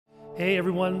Hey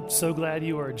everyone, so glad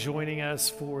you are joining us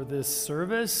for this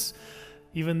service.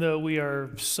 Even though we are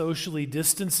socially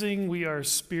distancing, we are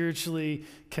spiritually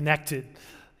connected.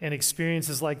 And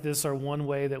experiences like this are one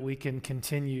way that we can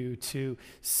continue to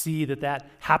see that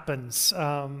happens.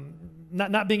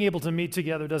 Not being able to meet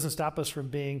together doesn't stop us from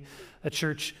being a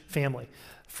church family,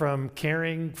 from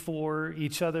caring for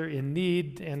each other in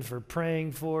need and for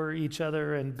praying for each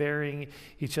other and bearing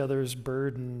each other's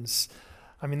burdens.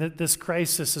 I mean, this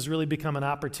crisis has really become an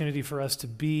opportunity for us to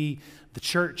be the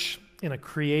church in a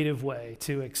creative way,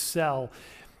 to excel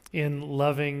in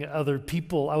loving other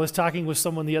people. I was talking with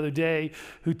someone the other day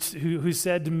who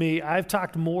said to me, I've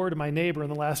talked more to my neighbor in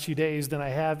the last few days than I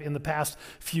have in the past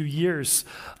few years.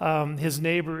 His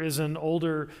neighbor is an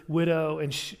older widow,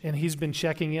 and he's been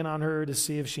checking in on her to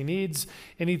see if she needs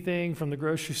anything from the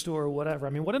grocery store or whatever. I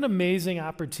mean, what an amazing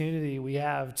opportunity we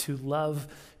have to love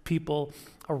people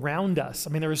around us. I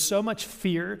mean, there is so much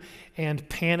fear and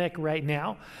panic right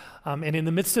now. And in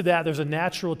the midst of that, there's a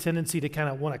natural tendency to kind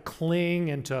of want to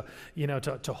cling and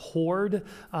to hoard.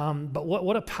 But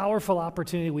what a powerful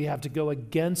opportunity we have to go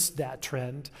against that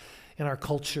trend in our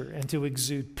culture and to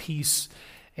exude peace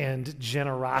and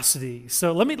generosity.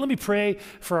 So let me pray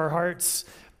for our hearts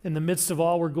in the midst of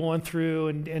all we're going through,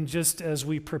 and just as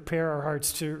we prepare our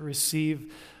hearts to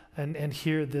receive and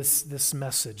hear this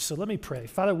message. So let me pray.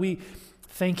 Father, we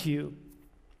thank you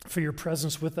for your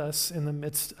presence with us in the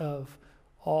midst of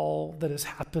all that is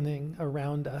happening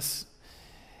around us.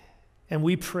 And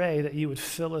we pray that you would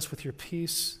fill us with your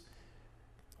peace.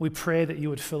 We pray that you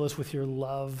would fill us with your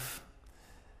love,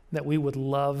 that we would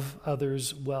love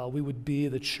others well. We would be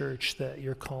the church that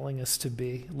you're calling us to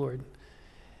be, Lord.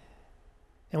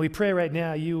 And we pray right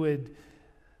now you would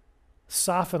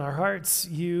soften our hearts,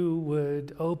 you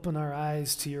would open our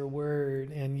eyes to your word,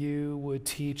 and you would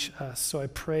teach us. So I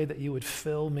pray that you would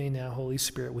fill me now, Holy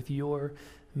Spirit, with your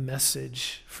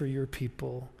message for your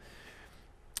people.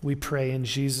 We pray in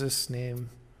Jesus'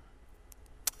 name.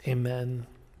 Amen.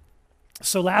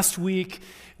 So last week,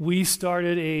 we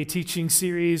started a teaching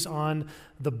series on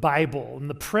the Bible. And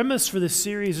the premise for this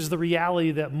series is the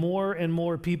reality that more and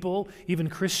more people, even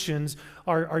Christians,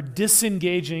 are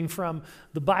disengaging from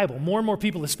the Bible. More and more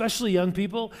people, especially young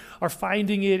people, are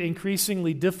finding it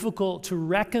increasingly difficult to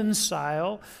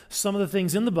reconcile some of the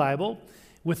things in the Bible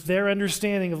with their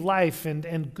understanding of life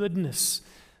and goodness.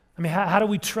 I mean, how do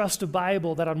we trust a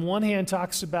Bible that on one hand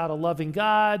talks about a loving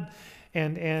God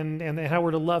and how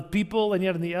we're to love people, and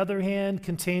yet on the other hand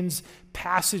contains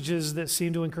passages that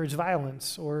seem to encourage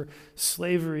violence or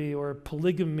slavery or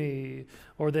polygamy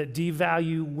or that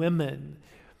devalue women?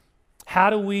 How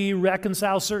do we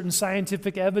reconcile certain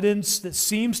scientific evidence that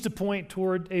seems to point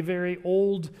toward a very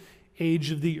old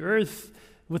age of the earth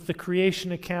with the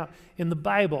creation account in the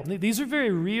Bible? These are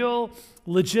very real,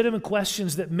 legitimate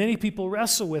questions that many people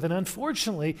wrestle with, and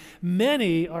unfortunately,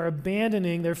 many are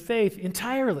abandoning their faith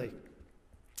entirely.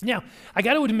 Now, I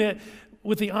got to admit,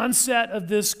 with the onset of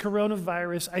this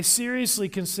coronavirus, I seriously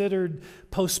considered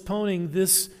postponing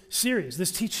this series,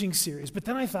 this teaching series, but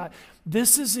then I thought,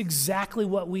 this is exactly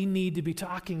what we need to be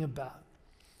talking about.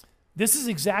 This is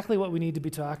exactly what we need to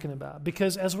be talking about,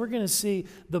 because as we're going to see,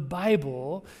 the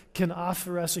Bible can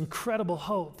offer us incredible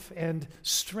hope and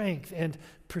strength and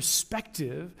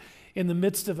perspective in the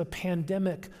midst of a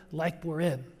pandemic like we're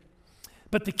in.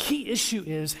 But the key issue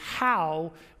is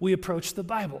how we approach the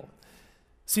Bible.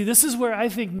 See, this is where I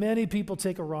think many people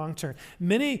take a wrong turn.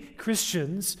 Many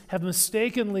Christians have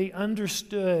mistakenly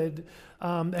understood,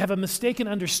 have a mistaken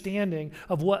understanding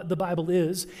of what the Bible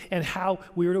is and how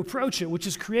we are to approach it, which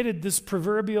has created this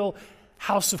proverbial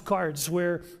house of cards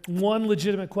where one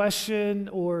legitimate question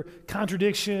or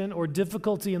contradiction or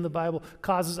difficulty in the Bible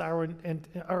causes our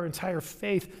entire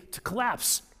faith to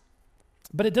collapse.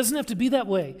 But it doesn't have to be that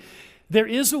way. There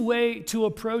is a way to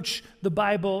approach the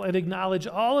Bible and acknowledge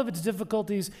all of its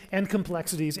difficulties and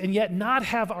complexities, and yet not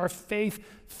have our faith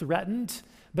threatened,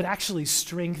 but actually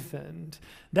strengthened.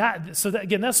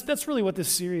 That's really what this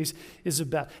series is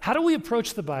about. How do we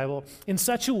approach the Bible in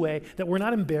such a way that we're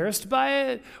not embarrassed by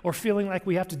it or feeling like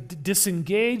we have to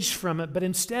disengage from it, but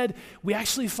instead we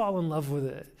actually fall in love with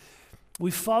it?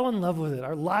 We fall in love with it.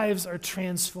 Our lives are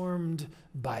transformed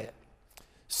by it.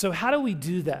 So how do we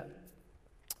do that?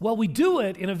 Well, we do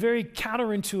it in a very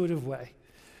counterintuitive way.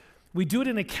 We do it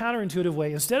in a counterintuitive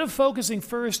way. Instead of focusing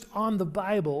first on the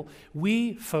Bible,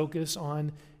 we focus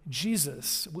on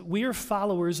Jesus. We are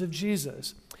followers of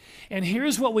Jesus. And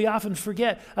here's what we often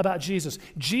forget about Jesus.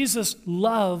 Jesus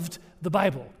loved the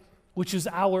Bible. which is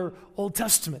our Old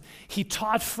Testament. He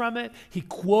taught from it, he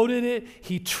quoted it,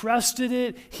 he trusted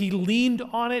it, he leaned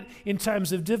on it in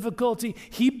times of difficulty.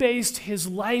 He based his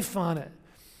life on it.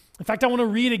 In fact, I want to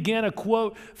read again a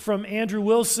quote from Andrew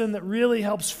Wilson that really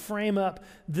helps frame up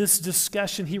this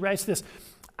discussion. He writes this: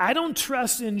 "I don't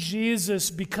trust in Jesus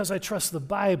because I trust the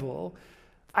Bible.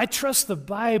 I trust the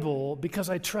Bible because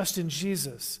I trust in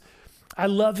Jesus. I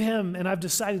love him and I've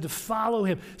decided to follow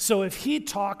him. So if he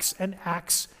talks and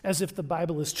acts as if the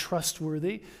Bible is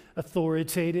trustworthy,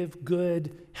 authoritative,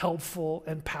 good, helpful,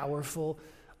 and powerful,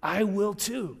 I will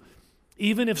too,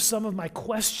 even if some of my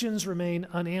questions remain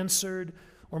unanswered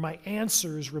or my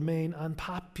answers remain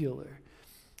unpopular."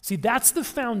 See, that's the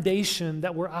foundation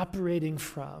that we're operating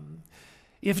from.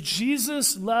 If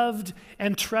Jesus loved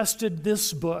and trusted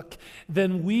this book,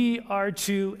 then we are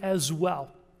to as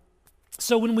well.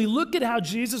 So when we look at how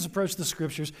Jesus approached the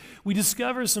Scriptures, we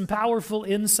discover some powerful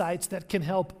insights that can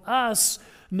help us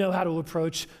know how to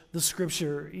approach the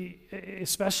Scripture,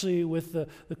 especially with the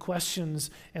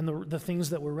questions and the things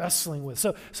that we're wrestling with.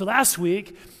 So last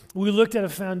week, we looked at a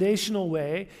foundational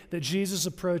way that Jesus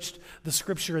approached the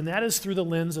Scripture, and that is through the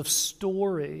lens of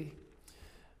story.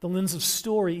 The lens of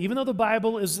story. Even though the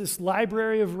Bible is this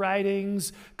library of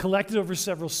writings collected over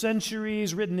several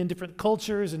centuries, written in different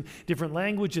cultures and different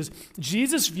languages,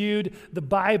 Jesus viewed the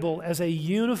Bible as a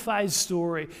unified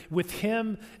story with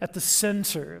him at the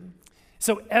center.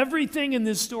 So everything in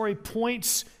this story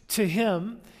points to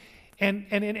him and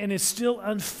is still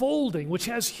unfolding, which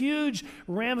has huge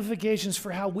ramifications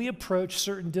for how we approach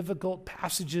certain difficult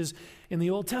passages in the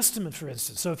Old Testament, for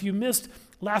instance. So if you missed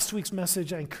last week's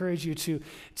message, I encourage you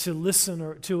to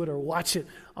listen to it or watch it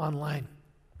online.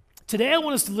 Today I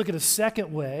want us to look at a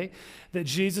second way that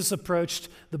Jesus approached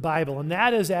the Bible, and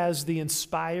that is as the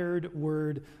inspired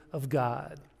Word of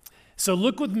God. So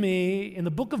look with me in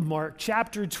the book of Mark,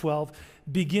 chapter 12,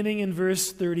 beginning in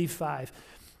verse 35.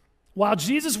 While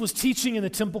Jesus was teaching in the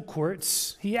temple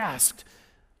courts, he asked,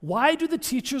 "Why do the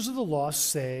teachers of the law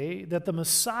say that the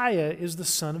Messiah is the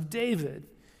son of David?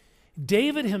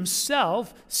 David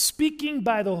himself, speaking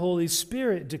by the Holy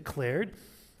Spirit, declared,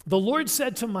 'The Lord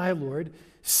said to my Lord,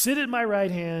 sit at my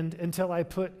right hand until I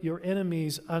put your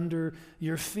enemies under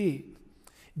your feet.'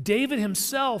 David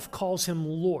himself calls him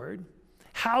Lord.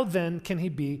 How then can he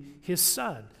be his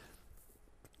son?"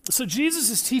 So Jesus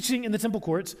is teaching in the temple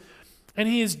courts, and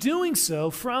he is doing so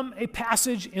from a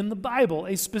passage in the Bible,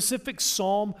 a specific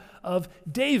Psalm of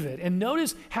David. And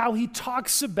notice how he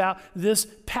talks about this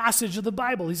passage of the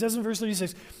Bible. He says in verse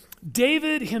 36,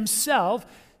 "David himself,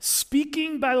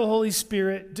 speaking by the Holy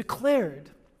Spirit, declared."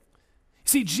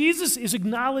 See, Jesus is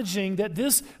acknowledging that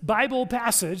this Bible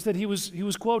passage that he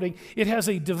was quoting, it has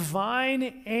a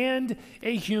divine and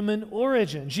a human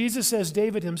origin. Jesus says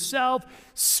David himself,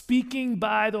 speaking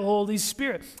by the Holy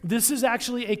Spirit. This is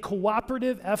actually a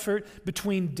cooperative effort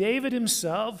between David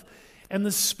himself and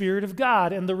the Spirit of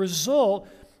God, and the result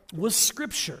was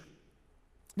Scripture.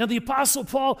 Now, the Apostle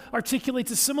Paul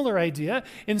articulates a similar idea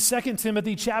in 2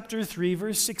 Timothy chapter 3,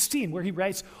 verse 16, where he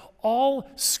writes, "All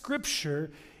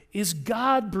Scripture is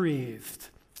God-breathed."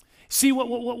 See,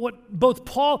 what both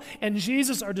Paul and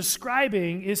Jesus are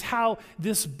describing is how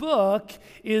this book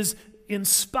is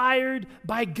inspired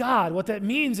by God. What that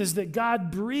means is that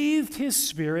God breathed his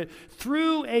Spirit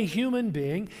through a human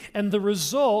being, and the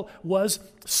result was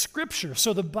Scripture.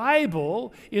 So the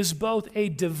Bible is both a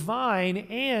divine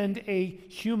and a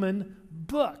human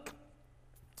book.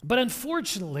 But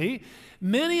unfortunately,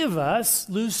 many of us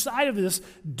lose sight of this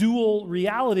dual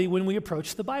reality when we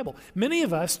approach the Bible. Many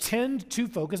of us tend to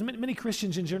focus, many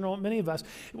Christians in general, many of us,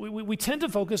 we tend to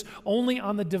focus only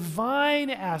on the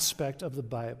divine aspect of the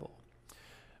Bible,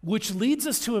 which leads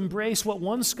us to embrace what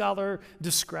one scholar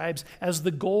describes as the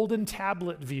golden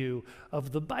tablet view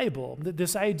of the Bible.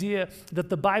 This idea that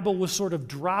the Bible was sort of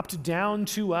dropped down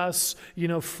to us,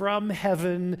 from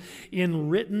heaven in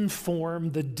written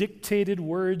form, the dictated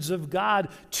words of God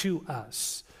to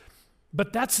us.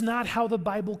 But that's not how the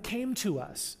Bible came to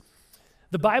us.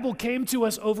 The Bible came to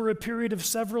us over a period of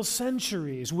several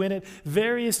centuries when at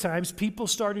various times people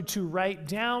started to write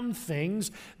down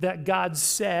things that God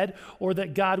said or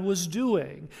that God was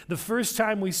doing. The first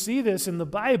time we see this in the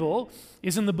Bible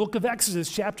is in the book of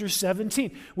Exodus, chapter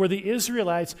 17, where the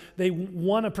Israelites, they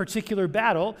won a particular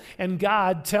battle, and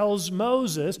God tells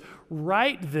Moses,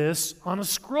 "Write this on a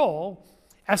scroll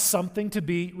as something to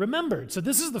be remembered." So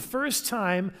this is the first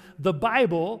time the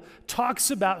Bible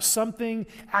talks about something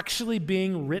actually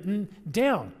being written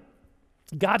down.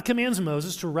 God commands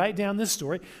Moses to write down this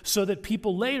story so that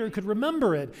people later could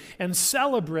remember it and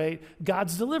celebrate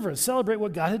God's deliverance, celebrate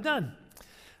what God had done.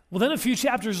 Well, then a few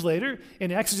chapters later,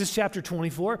 in Exodus chapter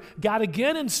 24, God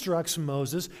again instructs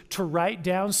Moses to write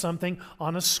down something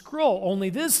on a scroll. Only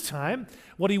this time,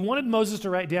 what he wanted Moses to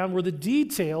write down were the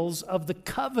details of the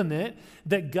covenant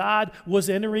that God was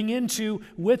entering into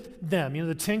with them.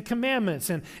 The Ten Commandments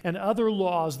and other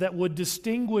laws that would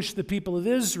distinguish the people of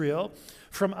Israel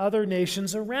from other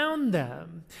nations around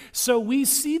them. So we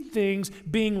see things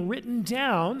being written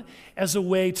down as a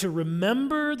way to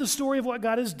remember the story of what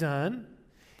God has done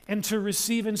and to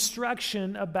receive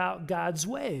instruction about God's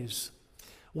ways.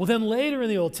 Well, then later in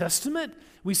the Old Testament,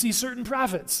 we see certain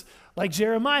prophets like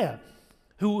Jeremiah,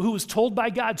 who was told by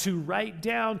God to write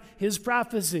down his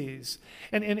prophecies.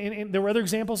 And there were other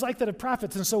examples like that of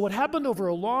prophets. And so what happened over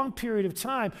a long period of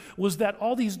time was that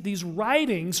all these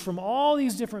writings from all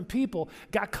these different people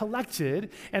got collected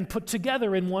and put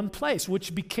together in one place,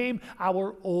 which became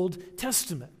our Old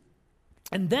Testament.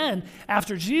 And then,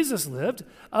 after Jesus lived,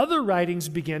 other writings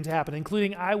began to happen,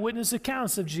 including eyewitness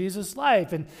accounts of Jesus'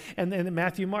 life, and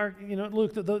Matthew, Mark,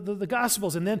 Luke, the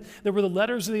Gospels. And then there were the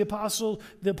letters of the apostles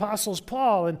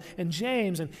Paul and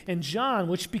James and John,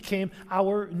 which became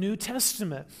our New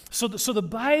Testament. So the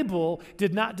Bible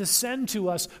did not descend to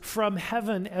us from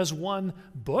heaven as one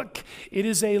book. It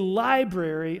is a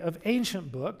library of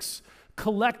ancient books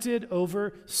collected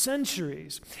over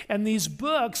centuries. And these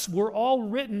books were all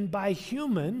written by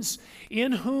humans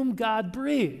in whom God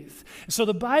breathed. So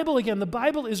the Bible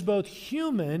is both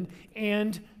human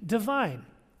and divine.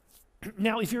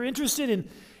 Now, if you're interested in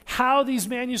how these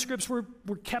manuscripts were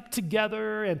kept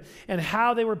together and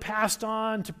how they were passed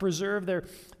on to preserve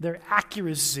their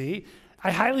accuracy, I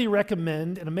highly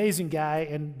recommend an amazing guy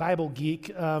and Bible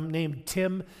geek named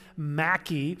Tim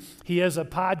Mackie. He has a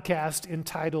podcast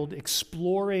entitled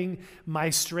Exploring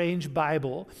My Strange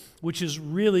Bible, which is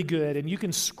really good. And you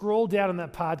can scroll down on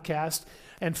that podcast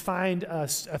and find a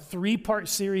 3-part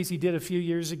series he did a few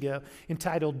years ago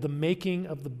entitled The Making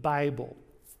of the Bible.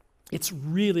 It's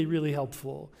really, really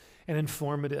helpful and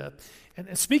informative.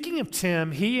 And speaking of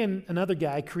Tim, he and another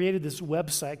guy created this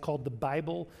website called The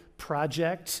Bible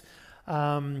Project,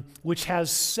 which has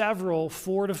several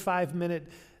 4 to 5 minute,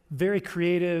 very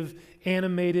creative,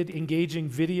 animated, engaging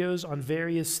videos on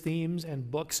various themes and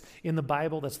books in the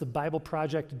Bible. That's the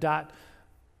BibleProject.com.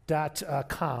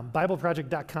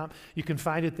 BibleProject.com. You can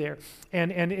find it there.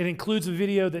 And it includes a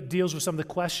video that deals with some of the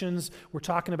questions we're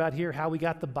talking about here, how we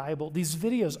got the Bible. These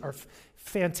videos are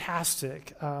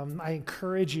fantastic. I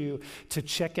encourage you to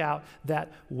check out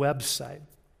that website.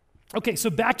 Okay, so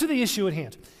back to the issue at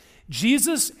hand.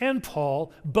 Jesus and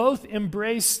Paul both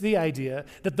embrace the idea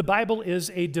that the Bible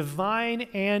is a divine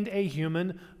and a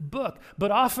human book.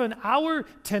 But often our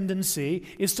tendency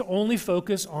is to only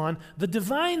focus on the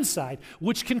divine side,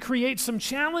 which can create some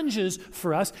challenges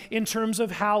for us in terms of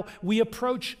how we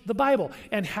approach the Bible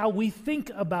and how we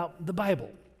think about the Bible.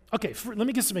 Okay, let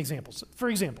me give some examples. For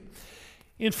example,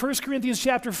 in 1 Corinthians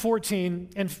chapter 14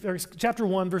 or chapter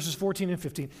 1, verses 14 and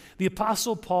 15, the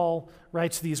Apostle Paul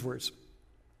writes these words: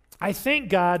 I thank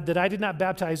God that I did not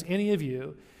baptize any of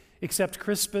you except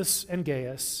Crispus and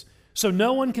Gaius, so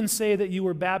no one can say that you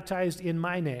were baptized in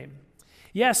my name.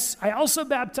 Yes, I also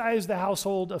baptized the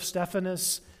household of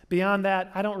Stephanas. Beyond that,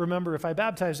 I don't remember if I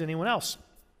baptized anyone else.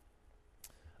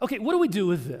 Okay, what do we do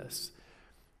with this?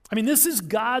 I mean, this is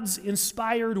God's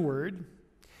inspired word,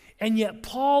 and yet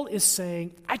Paul is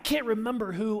saying, I can't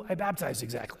remember who I baptized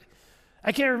exactly.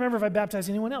 I can't remember if I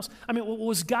baptized anyone else. I mean,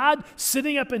 was God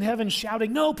sitting up in heaven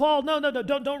shouting, no, Paul, no,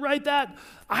 don't write that.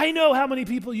 I know how many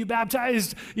people you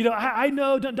baptized. I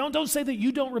know, don't say that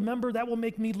you don't remember. That will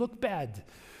make me look bad.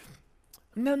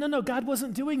 No, God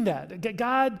wasn't doing that.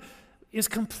 God is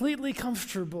completely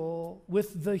comfortable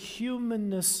with the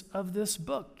humanness of this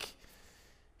book.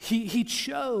 He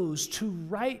chose to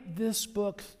write this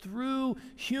book through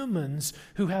humans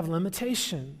who have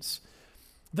limitations.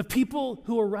 The people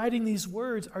who are writing these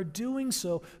words are doing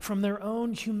so from their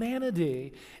own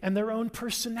humanity and their own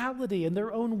personality and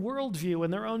their own worldview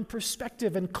and their own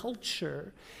perspective and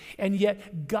culture. And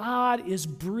yet God is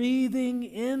breathing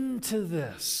into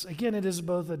this. Again, it is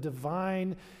both a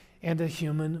divine and a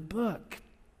human book.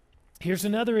 Here's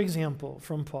another example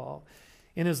from Paul.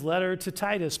 In his letter to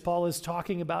Titus, Paul is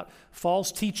talking about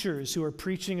false teachers who are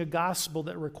preaching a gospel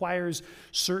that requires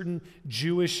certain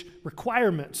Jewish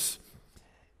requirements.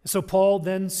 So Paul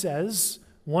then says,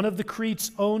 one of the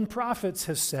Crete's own prophets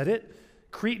has said it,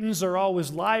 Cretans are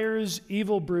always liars,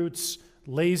 evil brutes,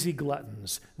 lazy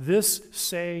gluttons. This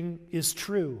saying is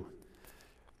true.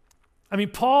 I mean,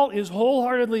 Paul is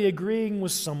wholeheartedly agreeing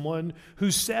with someone who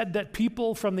said that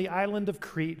people from the island of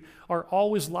Crete are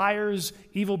always liars,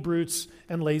 evil brutes,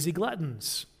 and lazy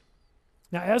gluttons.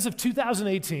 Now, as of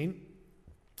 2018,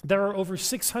 there are over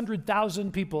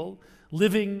 600,000 people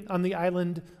living on the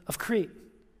island of Crete.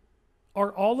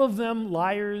 Are all of them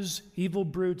liars, evil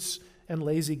brutes, and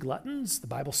lazy gluttons? The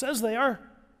Bible says they are.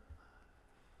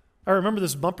 I remember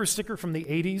this bumper sticker from the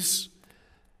 80s.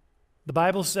 The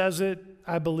Bible says it,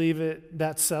 I believe it,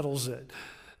 that settles it.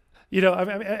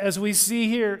 As we see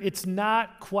here, it's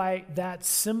not quite that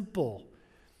simple.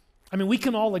 We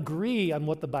can all agree on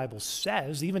what the Bible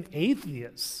says. Even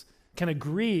atheists can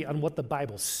agree on what the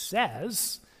Bible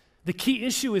says. The key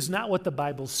issue is not what the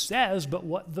Bible says, but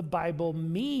what the Bible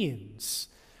means.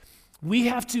 We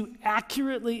have to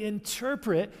accurately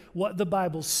interpret what the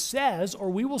Bible says,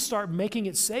 or we will start making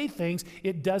it say things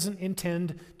it doesn't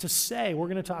intend to say. We're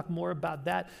going to talk more about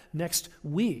that next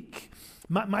week.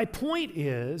 My point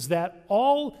is that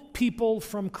all people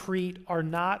from Crete are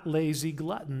not lazy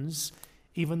gluttons,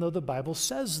 even though the Bible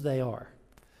says they are.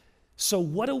 So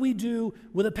what do we do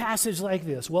with a passage like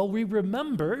this? Well, we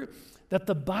remember that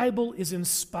the Bible is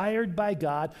inspired by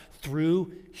God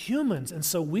through humans. And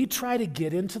so we try to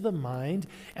get into the mind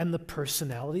and the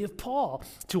personality of Paul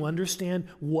to understand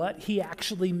what he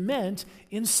actually meant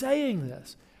in saying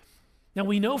this. Now,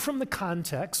 we know from the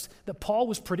context that Paul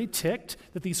was pretty ticked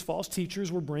that these false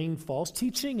teachers were bringing false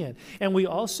teaching in. And we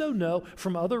also know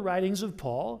from other writings of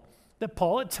Paul that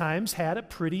Paul at times had a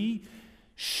pretty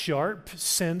sharp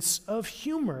sense of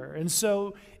humor. And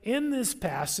so in this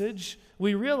passage,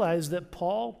 we realize that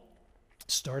Paul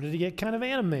started to get kind of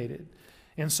animated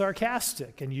and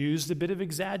sarcastic and used a bit of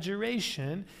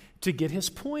exaggeration to get his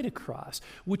point across,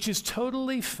 which is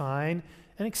totally fine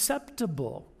and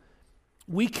acceptable.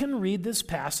 We can read this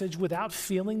passage without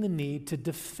feeling the need to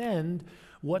defend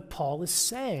what Paul is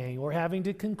saying or having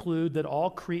to conclude that all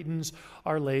Cretans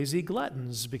are lazy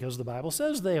gluttons because the Bible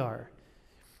says they are.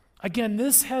 Again,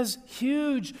 this has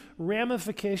huge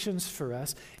ramifications for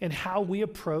us in how we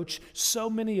approach so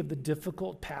many of the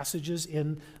difficult passages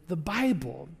in the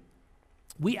Bible.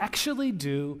 We actually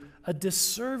do a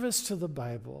disservice to the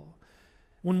Bible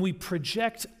when we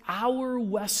project our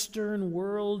Western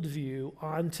worldview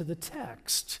onto the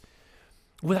text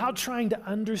without trying to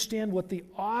understand what the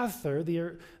author,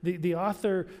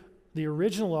 the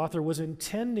original author, was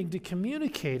intending to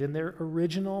communicate in their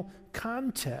original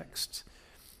context.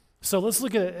 So let's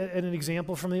look at an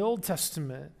example from the Old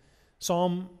Testament.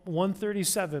 Psalm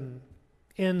 137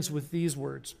 ends with these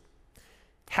words: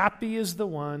 "Happy is the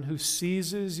one who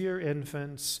seizes your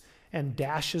infants and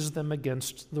dashes them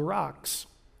against the rocks."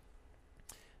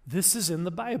 This is in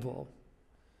the Bible.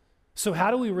 So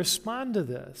how do we respond to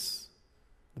this?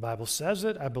 The Bible says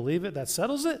it, I believe it, that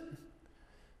settles it?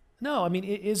 No,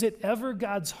 is it ever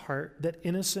God's heart that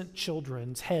innocent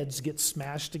children's heads get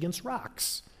smashed against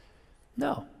rocks?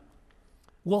 No.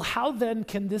 Well, how then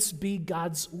can this be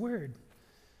God's word?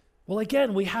 Well,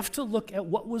 again, we have to look at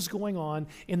what was going on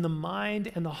in the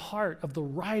mind and the heart of the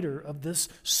writer of this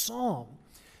psalm.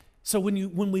 So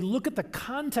when we look at the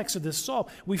context of this psalm,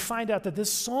 we find out that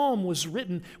this psalm was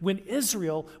written when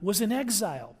Israel was in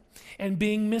exile and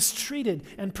being mistreated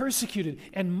and persecuted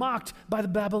and mocked by the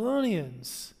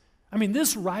Babylonians.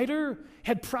 This writer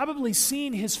had probably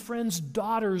seen his friend's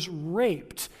daughters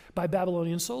raped by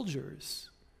Babylonian soldiers.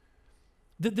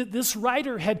 This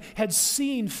writer had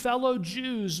seen fellow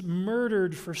Jews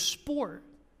murdered for sport.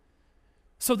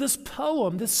 So this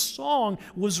poem, this song,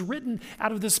 was written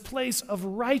out of this place of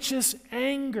righteous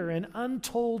anger and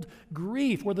untold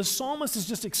grief, where the psalmist is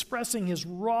just expressing his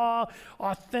raw,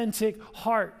 authentic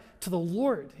heart to the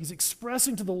Lord. He's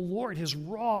expressing to the Lord his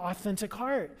raw, authentic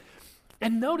heart.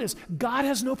 And notice, God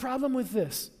has no problem with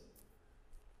this.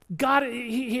 God,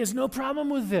 he has no problem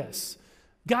with this.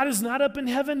 God is not up in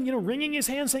heaven, wringing his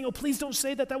hands saying, "Oh, please don't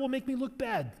say that. That will make me look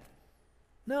bad."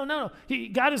 No.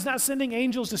 God is not sending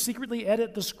angels to secretly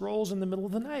edit the scrolls in the middle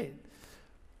of the night.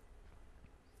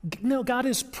 No, God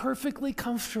is perfectly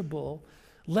comfortable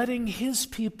letting his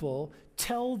people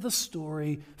tell the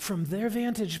story from their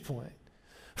vantage point,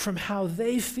 from how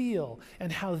they feel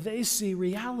and how they see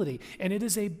reality. And it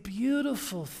is a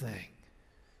beautiful thing.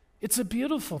 It's a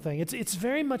beautiful thing. It's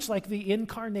very much like the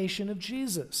incarnation of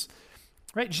Jesus.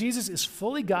 Right? Jesus is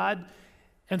fully God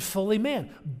and fully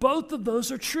man. Both of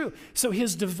those are true. So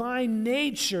his divine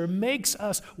nature makes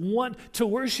us want to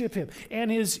worship him, and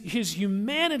his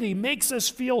humanity makes us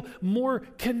feel more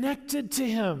connected to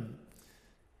him.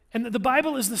 And the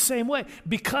Bible is the same way.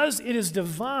 Because it is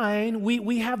divine,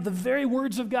 we have the very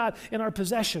words of God in our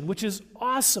possession, which is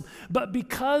awesome. But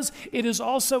because it is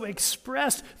also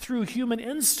expressed through human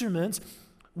instruments,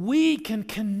 we can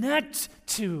connect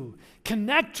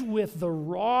with the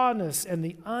rawness and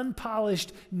the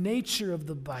unpolished nature of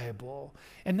the Bible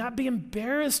and not be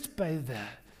embarrassed by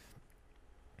that.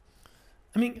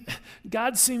 I mean,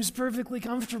 God seems perfectly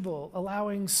comfortable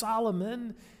allowing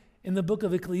Solomon in the book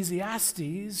of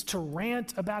Ecclesiastes to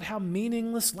rant about how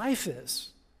meaningless life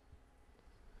is.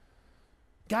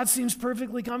 God seems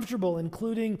perfectly comfortable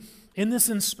including in this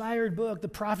inspired book the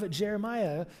prophet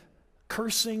Jeremiah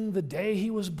cursing the day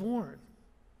he was born.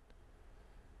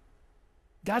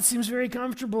 God seems very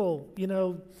comfortable,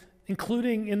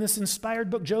 including in this inspired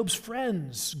book Job's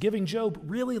friends giving Job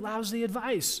really lousy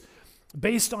advice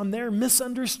based on their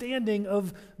misunderstanding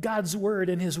of God's word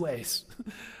and his ways.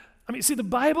 I mean, see, the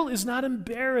Bible is not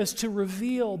embarrassed to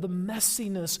reveal the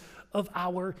messiness of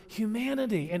our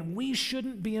humanity, and we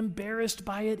shouldn't be embarrassed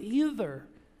by it either.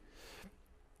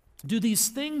 Do these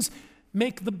things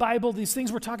make the Bible, these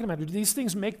things we're talking about, do these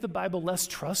things make the Bible less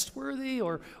trustworthy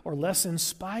or less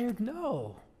inspired?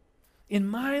 No. In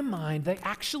my mind, they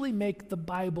actually make the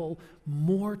Bible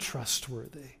more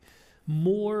trustworthy,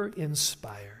 more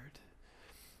inspired.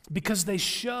 Because they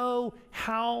show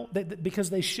how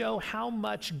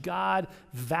much God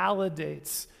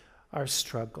validates our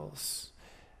struggles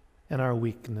and our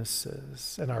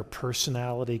weaknesses and our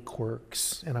personality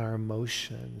quirks and our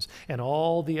emotions and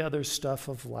all the other stuff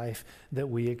of life that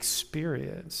we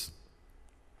experience.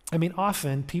 I mean,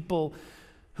 often people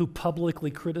who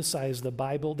publicly criticize the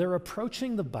Bible, they're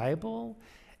approaching the Bible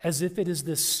as if it is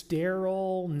this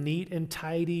sterile, neat and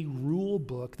tidy rule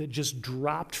book that just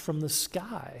dropped from the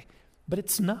sky. But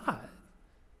it's not.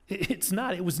 It's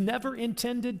not. It was never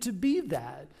intended to be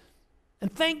that.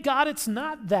 And thank God it's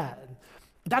not that.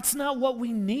 That's not what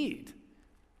we need.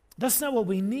 That's not what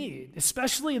we need,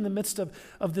 especially in the midst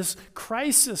of this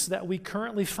crisis that we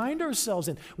currently find ourselves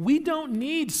in. We don't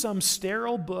need some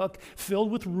sterile book filled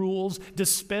with rules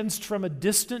dispensed from a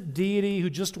distant deity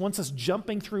who just wants us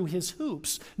jumping through his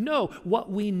hoops. No, what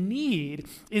we need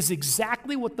is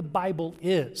exactly what the Bible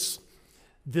is.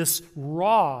 This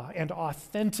raw and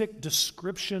authentic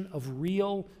description of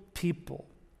real people,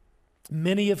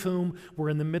 many of whom were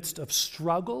in the midst of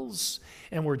struggles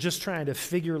and were just trying to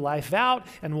figure life out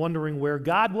and wondering where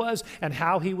God was and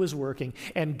how he was working.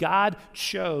 And God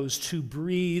chose to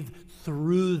breathe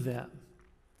through them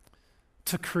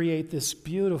to create this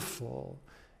beautiful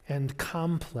and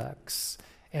complex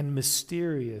and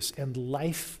mysterious and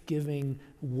life-giving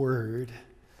word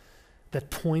that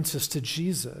points us to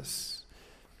Jesus,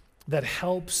 that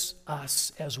helps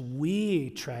us as we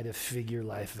try to figure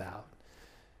life out.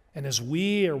 And as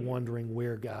we are wondering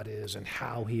where God is and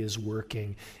how he is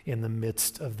working in the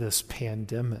midst of this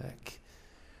pandemic.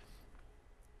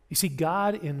 You see,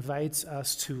 God invites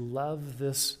us to love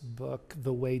this book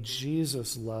the way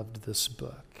Jesus loved this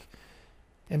book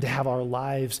and to have our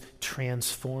lives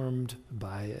transformed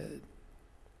by it.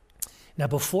 Now,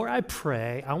 before I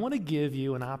pray, I want to give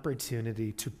you an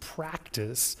opportunity to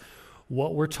practice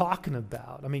what we're talking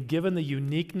about. I mean, given the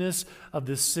uniqueness of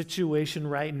this situation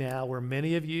right now where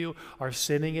many of you are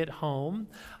sitting at home,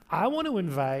 I want to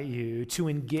invite you to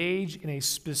engage in a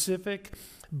specific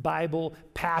Bible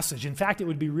passage. In fact, it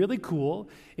would be really cool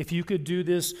if you could do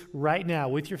this right now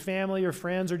with your family or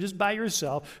friends or just by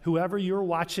yourself, whoever you're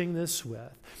watching this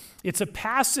with. It's a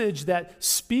passage that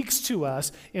speaks to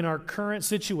us in our current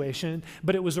situation,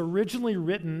 but it was originally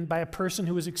written by a person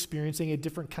who was experiencing a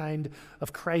different kind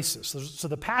of crisis. So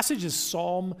the passage is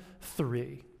Psalm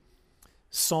 3.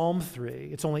 Psalm 3.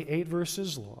 It's only 8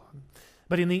 verses long.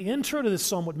 But in the intro to this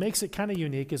psalm, what makes it kind of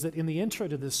unique is that in the intro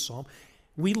to this psalm,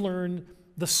 we learn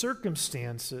the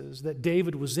circumstances that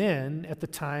David was in at the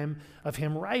time of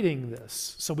him writing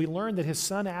this. So we learn that his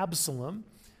son Absalom,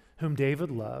 whom David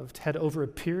loved, had over a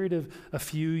period of a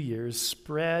few years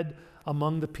spread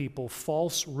among the people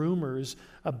false rumors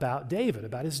about David,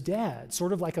 about his dad,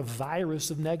 sort of like a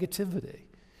virus of negativity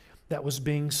that was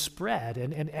being spread.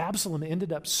 And Absalom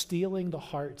ended up stealing the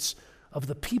hearts of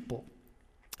the people.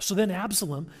 So then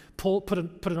Absalom pulled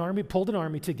an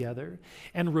army together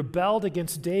and rebelled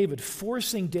against David,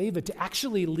 forcing David to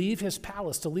actually leave his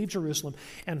palace, to leave Jerusalem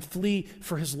and flee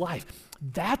for his life.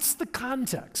 That's the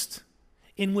context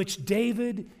in which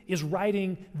David is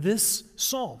writing this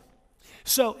psalm.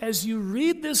 So as you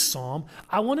read this psalm,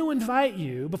 I want to invite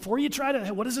you, before you try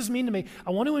to, what does this mean to me?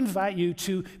 I want to invite you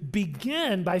to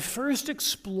begin by first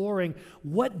exploring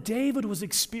what David was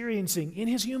experiencing in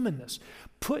his humanness.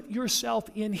 Put yourself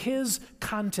in his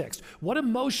context. What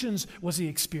emotions was he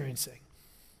experiencing?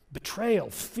 betrayal,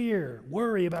 fear,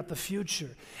 worry about the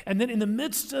future. And then in the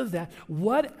midst of that,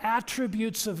 what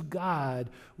attributes of God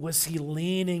was he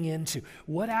leaning into?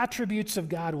 What attributes of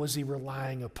God was he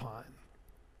relying upon?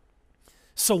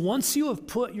 So once you have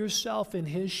put yourself in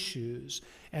his shoes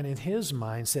and in his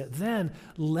mindset, then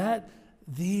let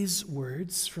these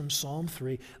words from Psalm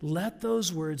 3, let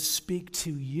those words speak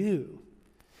to you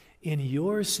in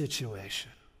your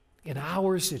situation. In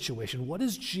our situation, what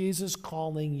is Jesus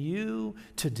calling you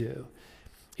to do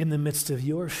in the midst of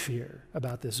your fear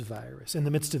about this virus, in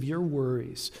the midst of your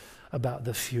worries about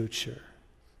the future?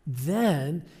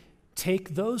 Then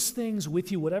take those things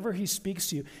with you, whatever he speaks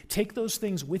to you, take those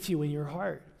things with you in your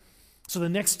heart. So the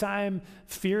next time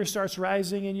fear starts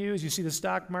rising in you, as you see the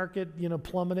stock market,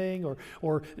 plummeting,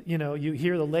 or you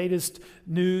hear the latest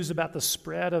news about the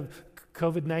spread of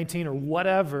COVID-19 or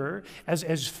whatever,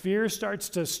 as fear starts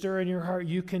to stir in your heart,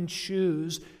 you can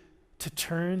choose to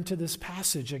turn to this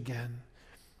passage again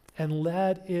and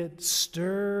let it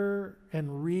stir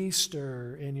and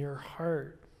re-stir in your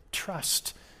heart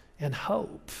trust and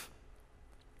hope.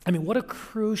 I mean, what a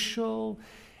crucial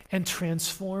and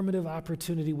transformative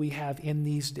opportunity we have in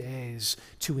these days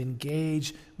to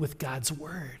engage with God's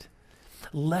word.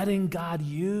 Letting God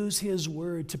use his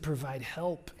word to provide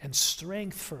help and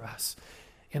strength for us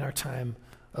in our time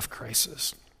of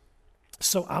crisis.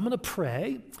 So I'm going to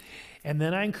pray, and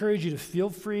then I encourage you to feel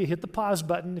free, hit the pause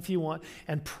button if you want,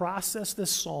 and process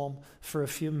this psalm for a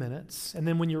few minutes. And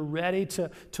then when you're ready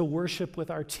to worship with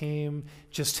our team,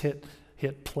 just hit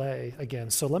play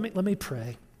again. So let me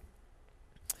pray.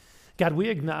 God, we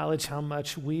acknowledge how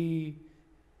much we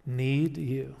need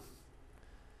you.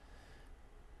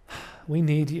 We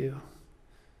need you.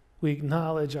 We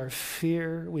acknowledge our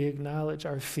fear. We acknowledge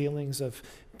our feelings of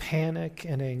panic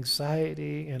and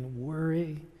anxiety and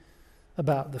worry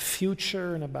about the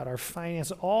future and about our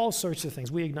finances, all sorts of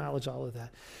things. We acknowledge all of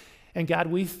that. And God,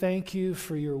 we thank you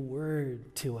for your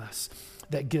word to us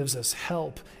that gives us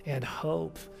help and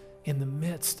hope in the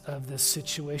midst of this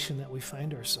situation that we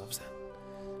find ourselves in.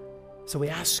 So we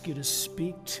ask you to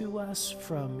speak to us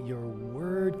from your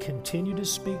word. Continue to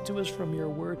speak to us from your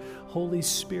word. Holy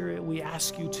Spirit, we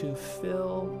ask you to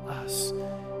fill us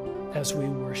as we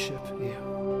worship you.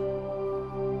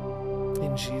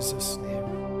 In Jesus'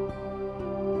 name.